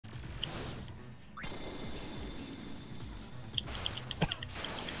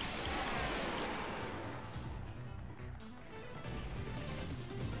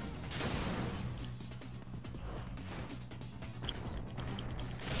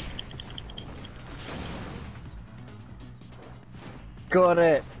Got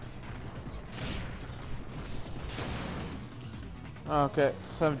it. Okay,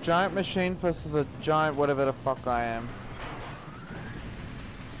 so giant machine versus a giant whatever the fuck I am.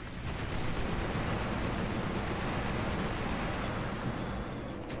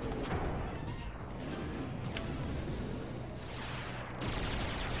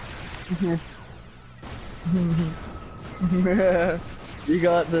 You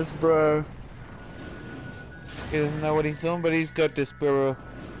got this, bro. He doesn't know what he's doing, but he's got this, bro.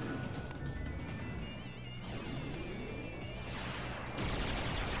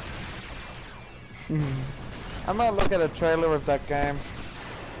 I might look at a trailer of that game.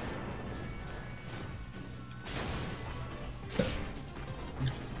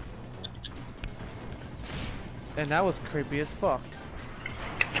 And that was creepy as fuck.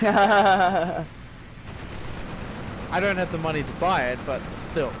 I don't have the money to buy it, but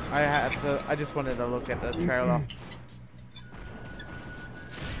still, I just wanted to look at the trailer.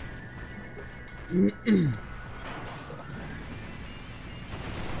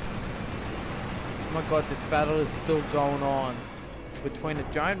 Oh my god, this battle is still going on between a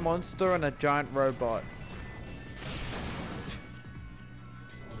giant monster and a giant robot.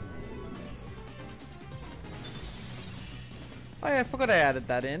 Oh yeah, I forgot I added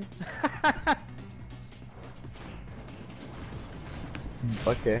that in.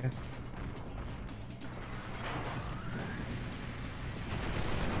 Okay.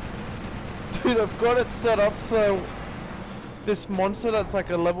 Dude, I've got it set up so this monster that's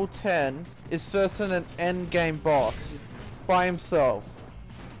like a level 10 is first in an end game boss by himself.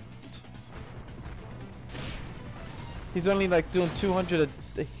 He's only like doing 200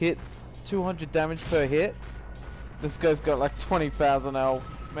 a hit, 200 damage per hit. This guy's got like 20,000 health.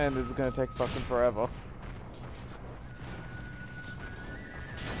 Man, this is gonna take fucking forever.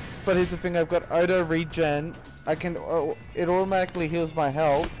 But here's the thing, I've got auto regen. I can, it automatically heals my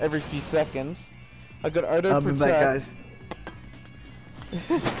health every few seconds. I got auto I'll protect. be back, guys.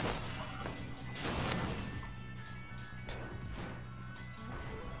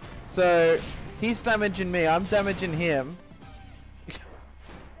 So he's damaging me, I'm damaging him.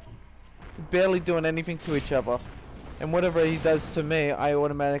 Barely doing anything to each other. And whatever he does to me, I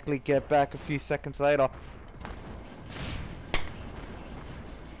automatically get back a few seconds later.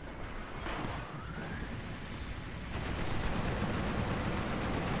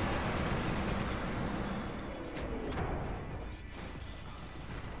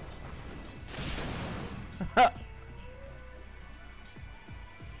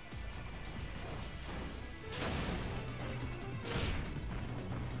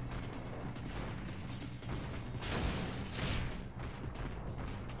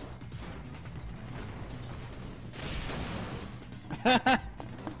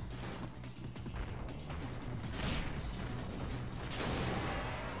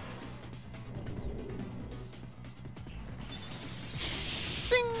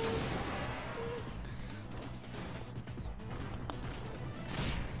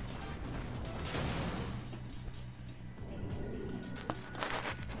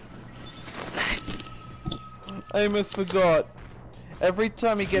 I almost forgot. Every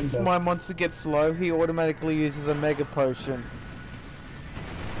time he gets my monster gets low, he automatically uses a mega potion.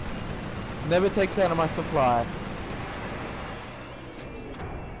 Never takes out of my supply.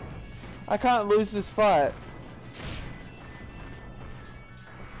 I can't lose this fight.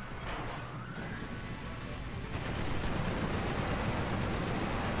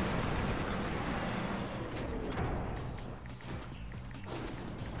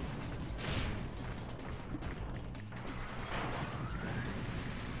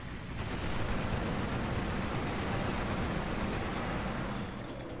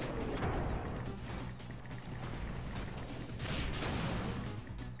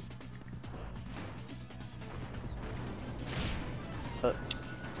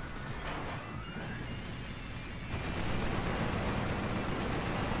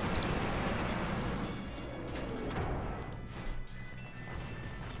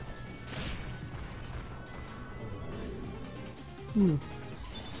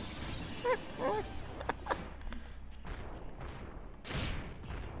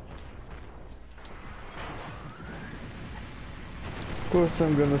 Of course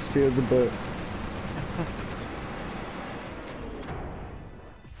I'm gonna steer the boat.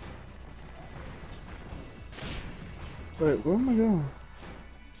 Wait, where am I going?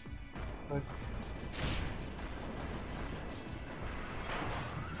 Like...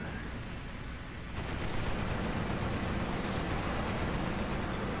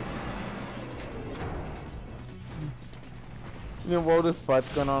 You know, while this fight's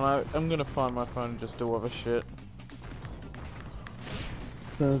going on, I'm gonna find my phone and just do other shit.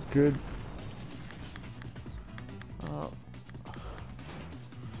 Sounds good. Oh,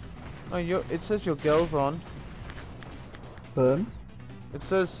 it says your girl's on. Pardon? It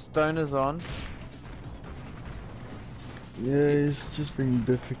says Stoner's on. Yeah, he's just being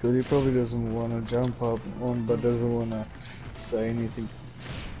difficult. He probably doesn't want to jump up on, but doesn't want to say anything.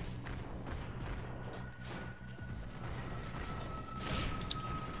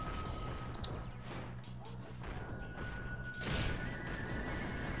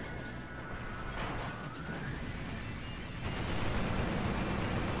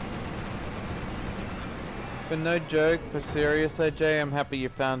 But no joke, for serious AJ, I'm happy you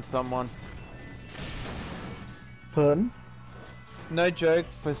found someone. Pardon? No joke,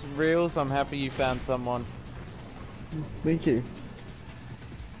 for reals, I'm happy you found someone. Thank you.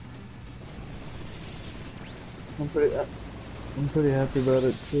 I'm pretty happy about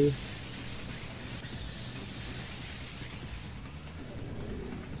it too.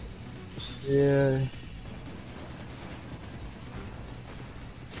 Yeah.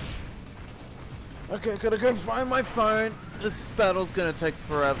 Okay, gotta go find my phone. This battle's gonna take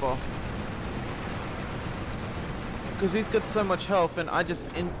forever. Because he's got so much health and I just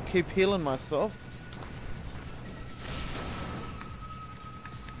keep healing myself.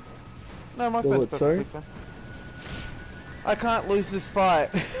 No, my phone's perfectly fine. I can't lose this fight.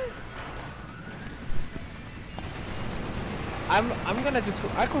 I'm gonna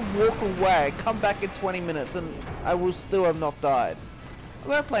I could walk away, come back in 20 minutes and I will still have not died. I'm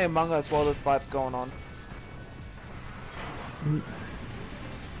gonna play Among Us while this fight's going on.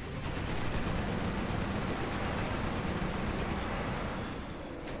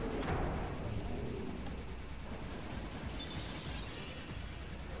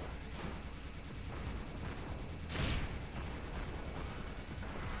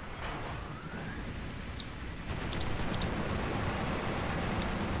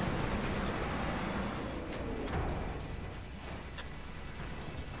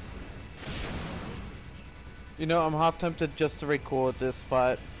 You know, I'm half tempted just to record this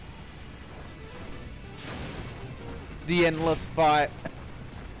fight. The endless fight.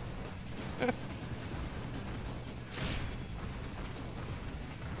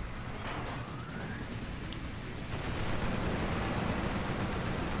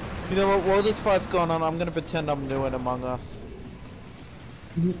 You know what, while this fight's going on, I'm gonna pretend I'm new in Among Us.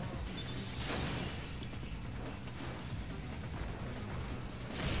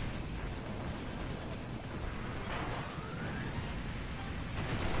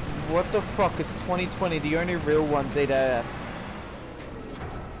 What the fuck, it's 2020, the only real ones eat ass.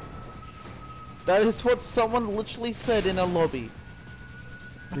 That is what someone literally said in a lobby.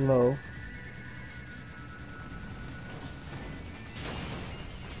 No.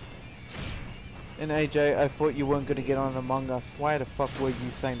 And AJ, I thought you weren't gonna get on Among Us. Why the fuck were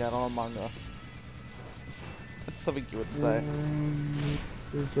you saying that on Among Us? That's something you would say.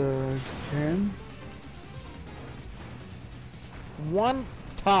 There's a can. One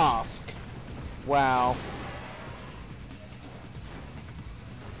task. Wow.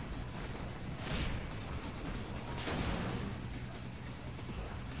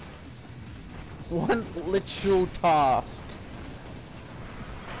 One literal task.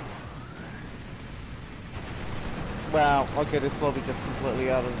 Wow, okay, this lobby just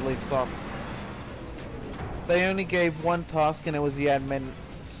completely out of least sucks. They only gave one task and it was the admin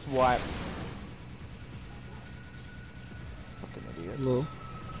swipe. Fucking idiots. Hello.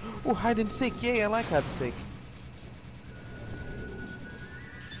 Oh, hide and seek. Yeah, I like hide and seek.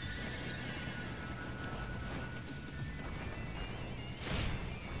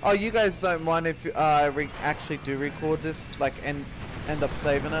 Oh, you guys don't mind if I actually do record this, like, and end up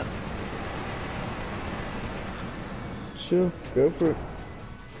saving it? Sure, go for it.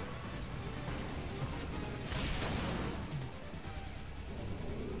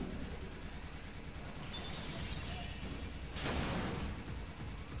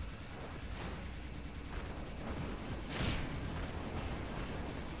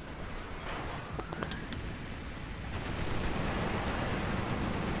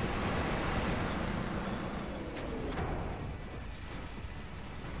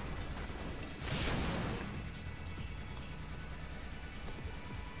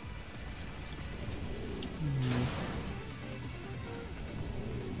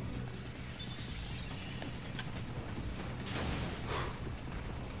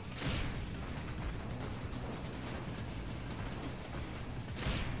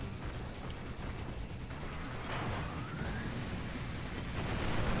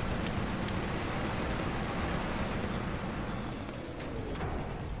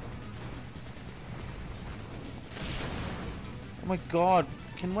 Oh my god,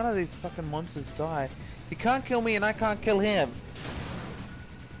 Can one of these fucking monsters die? He can't kill me and I can't kill him.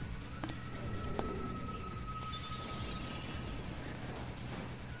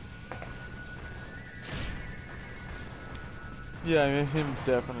 Yeah, I mean, him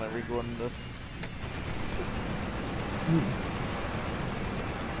definitely recording this.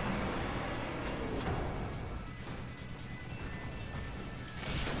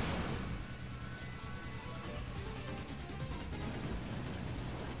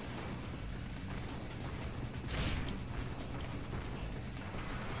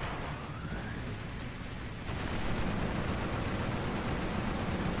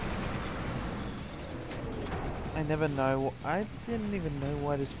 I never know. I didn't even know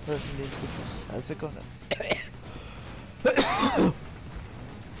why this person didn't put this. How's it gonna?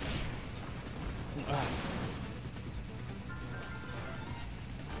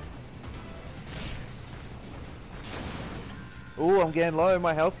 Oh, I'm getting low.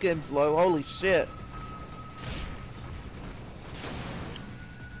 My health getting low. Holy shit.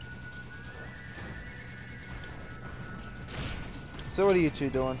 So what are you two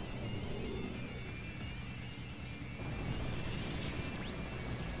doing?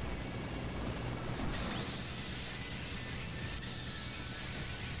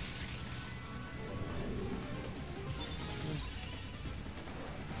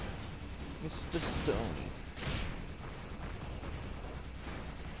 Mr. Stoney.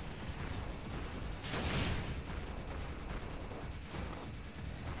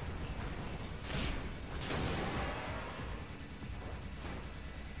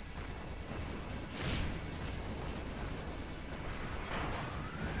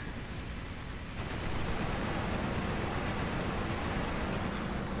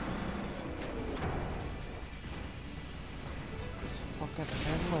 Fucking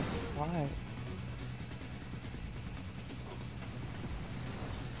endless fight.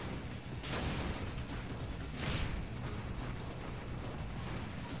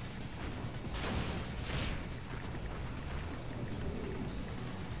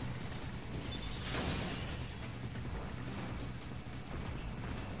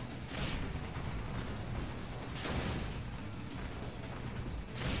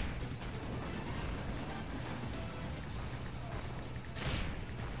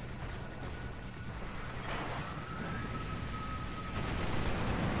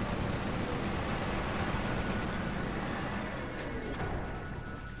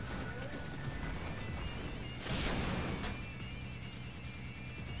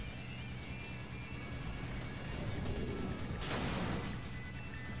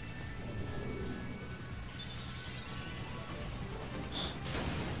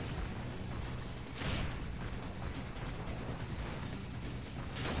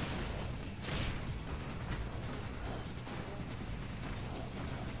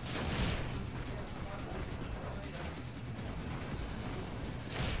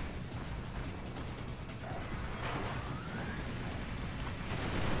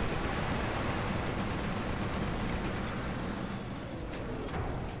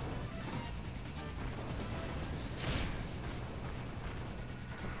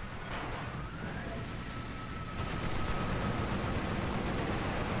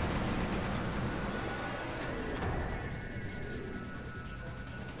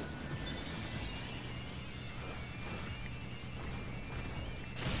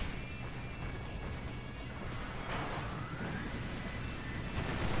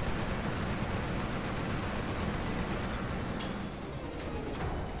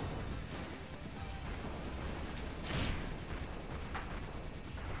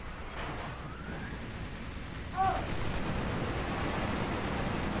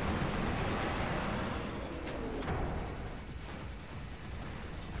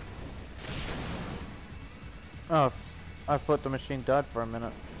 Oh, I thought the machine died for a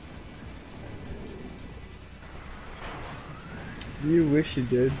minute. You wish you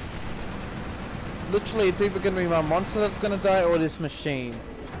did. Literally, it's either gonna be my monster that's gonna die or this machine.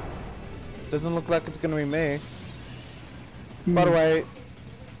 Doesn't look like it's gonna be me. By the way,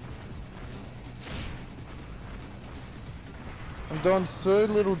 I'm doing so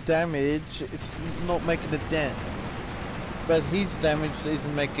little damage, it's not making a dent. But his damage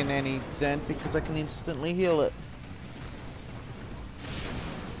isn't making any dent because I can instantly heal it.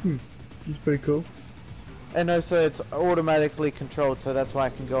 It's pretty cool. And also it's automatically controlled, so that's why I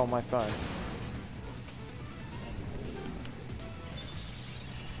can go on my phone.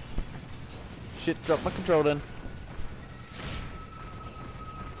 Shit, drop my control in.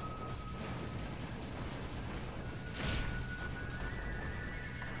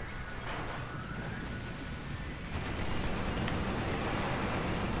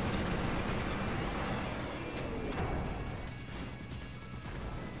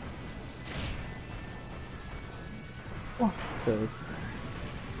 Okay.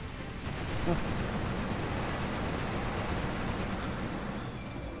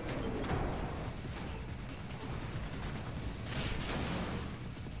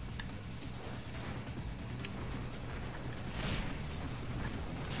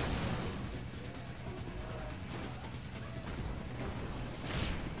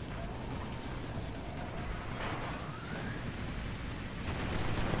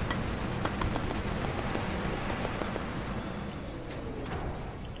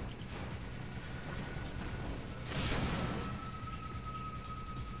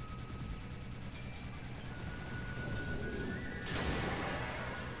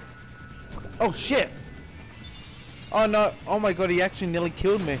 Oh shit! Oh no! Oh my god, he actually nearly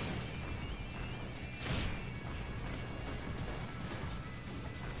killed me.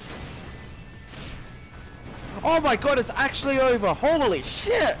 Oh my god, it's actually over! Holy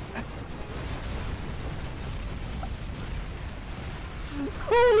shit!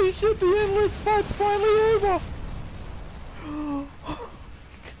 Holy shit, the endless fight's finally over!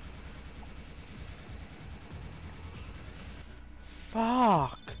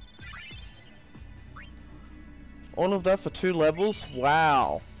 Fuck! All of that for 2 levels?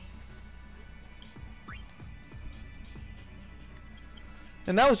 Wow.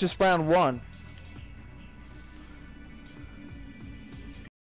 And that was just round 1.